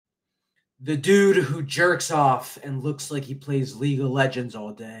The dude who jerks off and looks like he plays League of Legends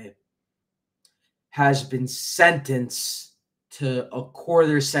all day has been sentenced to a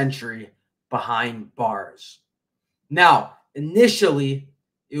quarter century behind bars. Now, initially,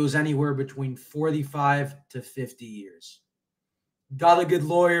 it was anywhere between 45 to 50 years. Got a good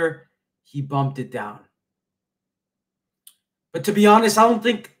lawyer, he bumped it down. But to be honest, I don't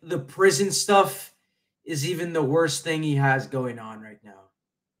think the prison stuff is even the worst thing he has going on right now.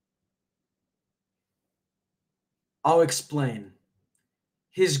 I'll explain.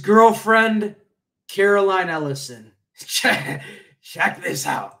 His girlfriend, Caroline Ellison. Check this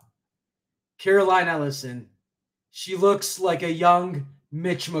out. Caroline Ellison. She looks like a young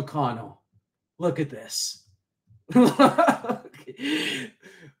Mitch McConnell. Look at this.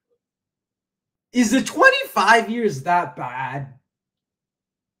 Is the 25 years that bad?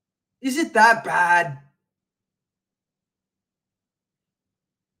 Is it that bad?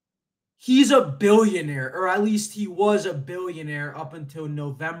 He's a billionaire, or at least he was a billionaire up until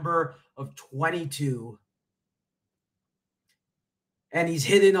November of 22. And he's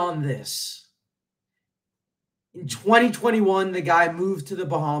hitting on this. In 2021, the guy moved to the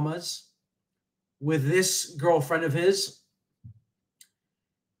Bahamas with this girlfriend of his.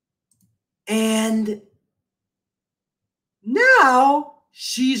 And now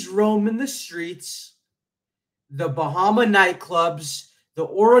she's roaming the streets, the Bahama nightclubs, the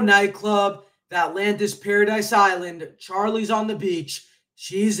Aura nightclub, the Atlantis Paradise Island, Charlie's on the beach.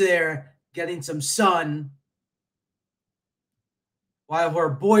 She's there getting some sun, while her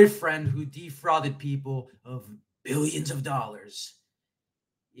boyfriend, who defrauded people of billions of dollars,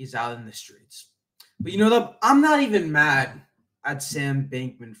 is out in the streets. But you know, I'm not even mad at Sam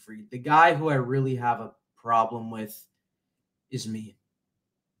Bankman-Fried. The guy who I really have a problem with is me.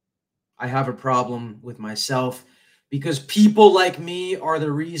 I have a problem with myself because people like me are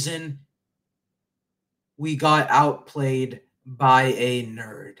the reason we got outplayed by a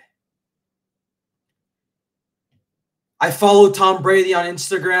nerd. I follow Tom Brady on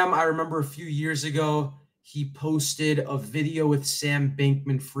Instagram. I remember a few years ago, he posted a video with Sam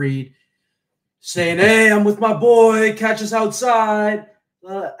Bankman-Fried saying, "Hey, I'm with my boy, catch us outside."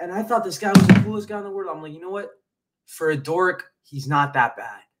 And I thought this guy was the coolest guy in the world. I'm like, you know what? For a dork, he's not that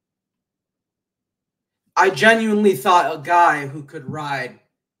bad. I genuinely thought a guy who could ride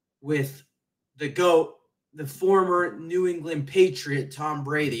with the GOAT, the former New England Patriot, Tom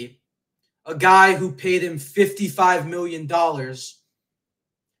Brady, a guy who paid him $55 million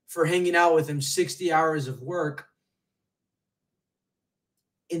for hanging out with him 60 hours of work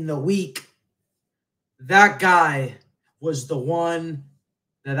in the week, that guy was the one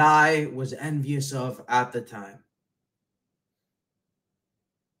that I was envious of at the time.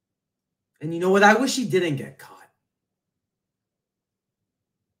 And you know what? I wish he didn't get caught.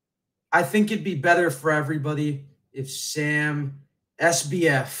 I think it'd be better for everybody if Sam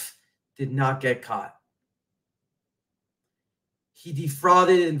SBF did not get caught. He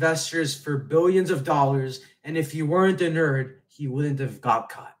defrauded investors for billions of dollars, and if he weren't a nerd, he wouldn't have got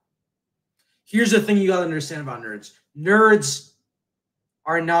caught. Here's the thing you got to understand about nerds. Nerds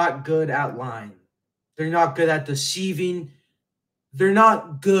are not good at lying. They're not good at deceiving. They're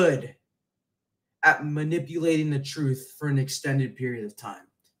not good at manipulating the truth for an extended period of time.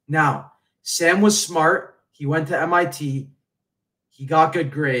 Now, Sam was smart. He went to MIT. He got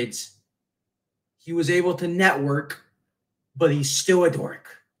good grades. He was able to network, but he's still a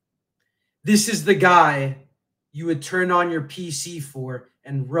dork. This is the guy you would turn on your PC for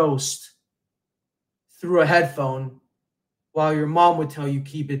and roast through a headphone while your mom would tell you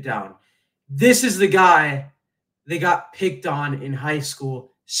keep it down. This is the guy they got picked on in high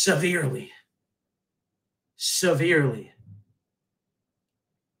school severely. Severely.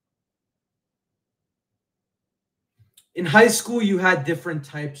 In high school, you had different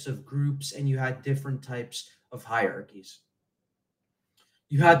types of groups and you had different types of hierarchies.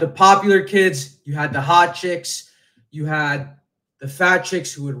 You had the popular kids, you had the hot chicks, you had the fat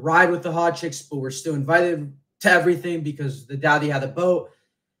chicks who would ride with the hot chicks but were still invited to everything because the daddy had a boat.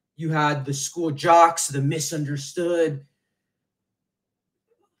 You had the school jocks, the misunderstood.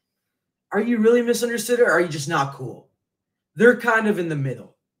 Are you really misunderstood or are you just not cool? They're kind of in the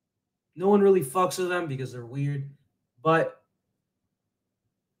middle. No one really fucks with them because they're weird, but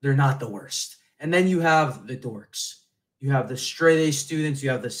they're not the worst. And then you have the dorks. You have the straight A students. You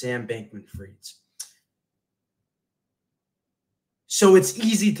have the Sam Bankman-Frieds. So it's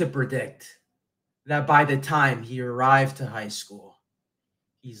easy to predict that by the time he arrived to high school,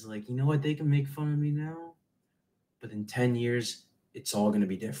 he's like, you know what? They can make fun of me now, but in 10 years, it's all going to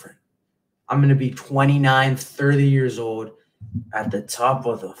be different. I'm going to be 29, 30 years old, at the top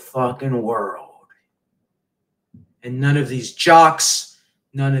of the fucking world. And none of these jocks,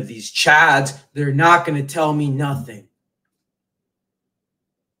 none of these chads, they're not going to tell me nothing.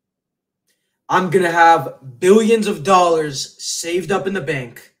 I'm going to have billions of dollars saved up in the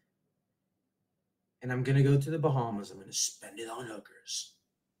bank. And I'm going to go to the Bahamas. I'm going to spend it on hookers.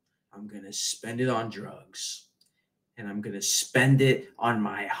 I'm going to spend it on drugs. And I'm going to spend it on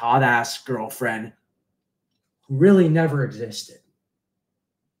my hot-ass girlfriend who really never existed.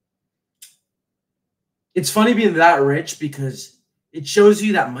 It's funny being that rich because it shows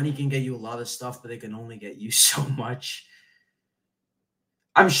you that money can get you a lot of stuff, but it can only get you so much.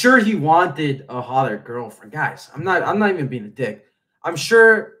 I'm sure he wanted a hotter girlfriend. Guys, I'm not even being a dick. I'm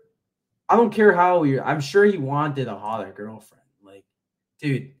sure, I don't care how weird, I'm sure he wanted a hotter girlfriend. Like,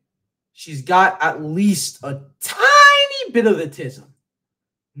 dude, she's got at least a tiny bit of autism.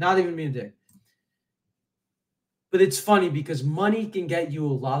 Not even being a dick. But it's funny because money can get you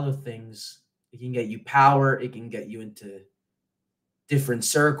a lot of things. It can get you power. It can get you into different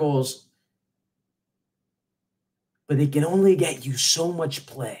circles. But it can only get you so much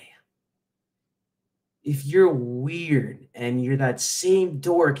play. If you're weird and you're that same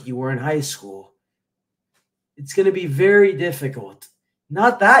dork you were in high school, it's going to be very difficult.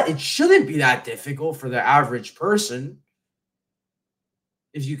 Not that it shouldn't be that difficult for the average person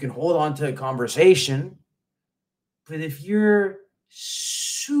if you can hold on to a conversation. But if you're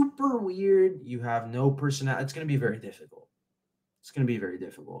super weird, you have no personality, it's going to be very difficult. It's going to be very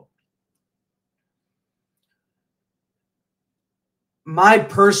difficult. My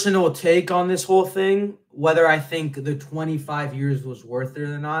personal take on this whole thing, whether I think the 25 years was worth it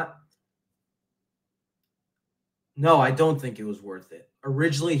or not, no, I don't think it was worth it.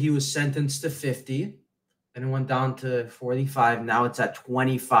 Originally, he was sentenced to 50, then it went down to 45. Now it's at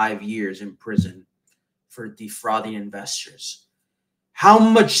 25 years in prison for defrauding investors. How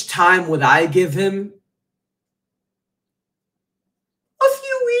much time would I give him? A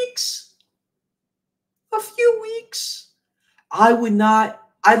few weeks. A few weeks. I would not.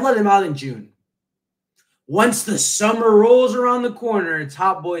 I'd let him out in June. Once the summer rolls around the corner, it's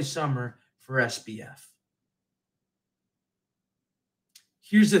hot boy summer for SBF.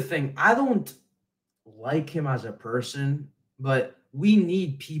 Here's the thing. I don't like him as a person, but we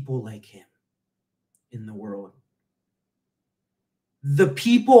need people like him in the world. The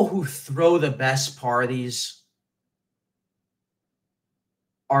people who throw the best parties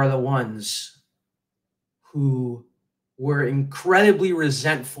are the ones who were incredibly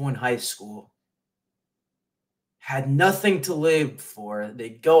resentful in high school, had nothing to live for.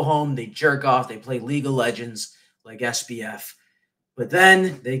 They'd go home, they jerk off, they play League of Legends like SBF, but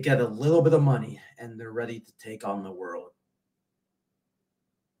then they get a little bit of money and they're ready to take on the world.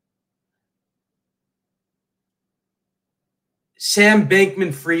 Sam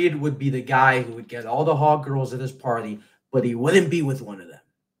Bankman-Fried would be the guy who would get all the hot girls at his party, but he wouldn't be with one of them.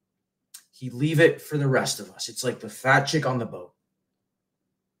 He'd leave it for the rest of us. It's like the fat chick on the boat.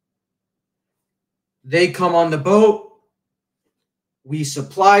 They come on the boat. We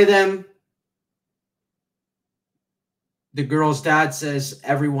supply them. The girl's dad says,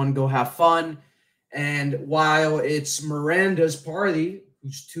 everyone go have fun. And while it's Miranda's party,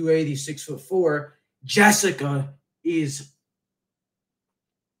 who's 280, 6'4", Jessica is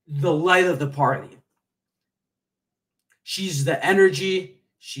the light of the party. She's the energy.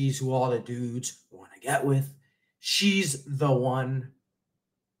 She's who all the dudes want to get with. She's the one.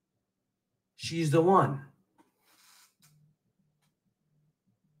 She's the one.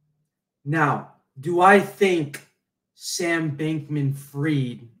 Now, do I think Sam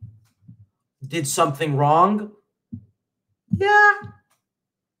Bankman-Fried did something wrong? Yeah.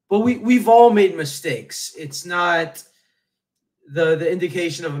 But we've all made mistakes. It's not the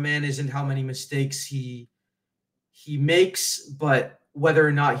indication of a man isn't how many mistakes he makes, but whether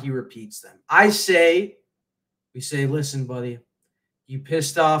or not he repeats them. We say, listen, buddy, you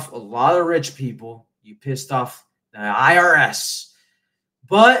pissed off a lot of rich people. You pissed off the IRS.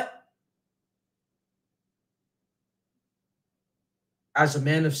 But as a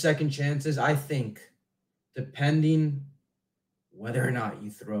man of second chances, I think, depending whether or not you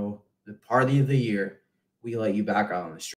throw the party of the year, we let you back out on the street.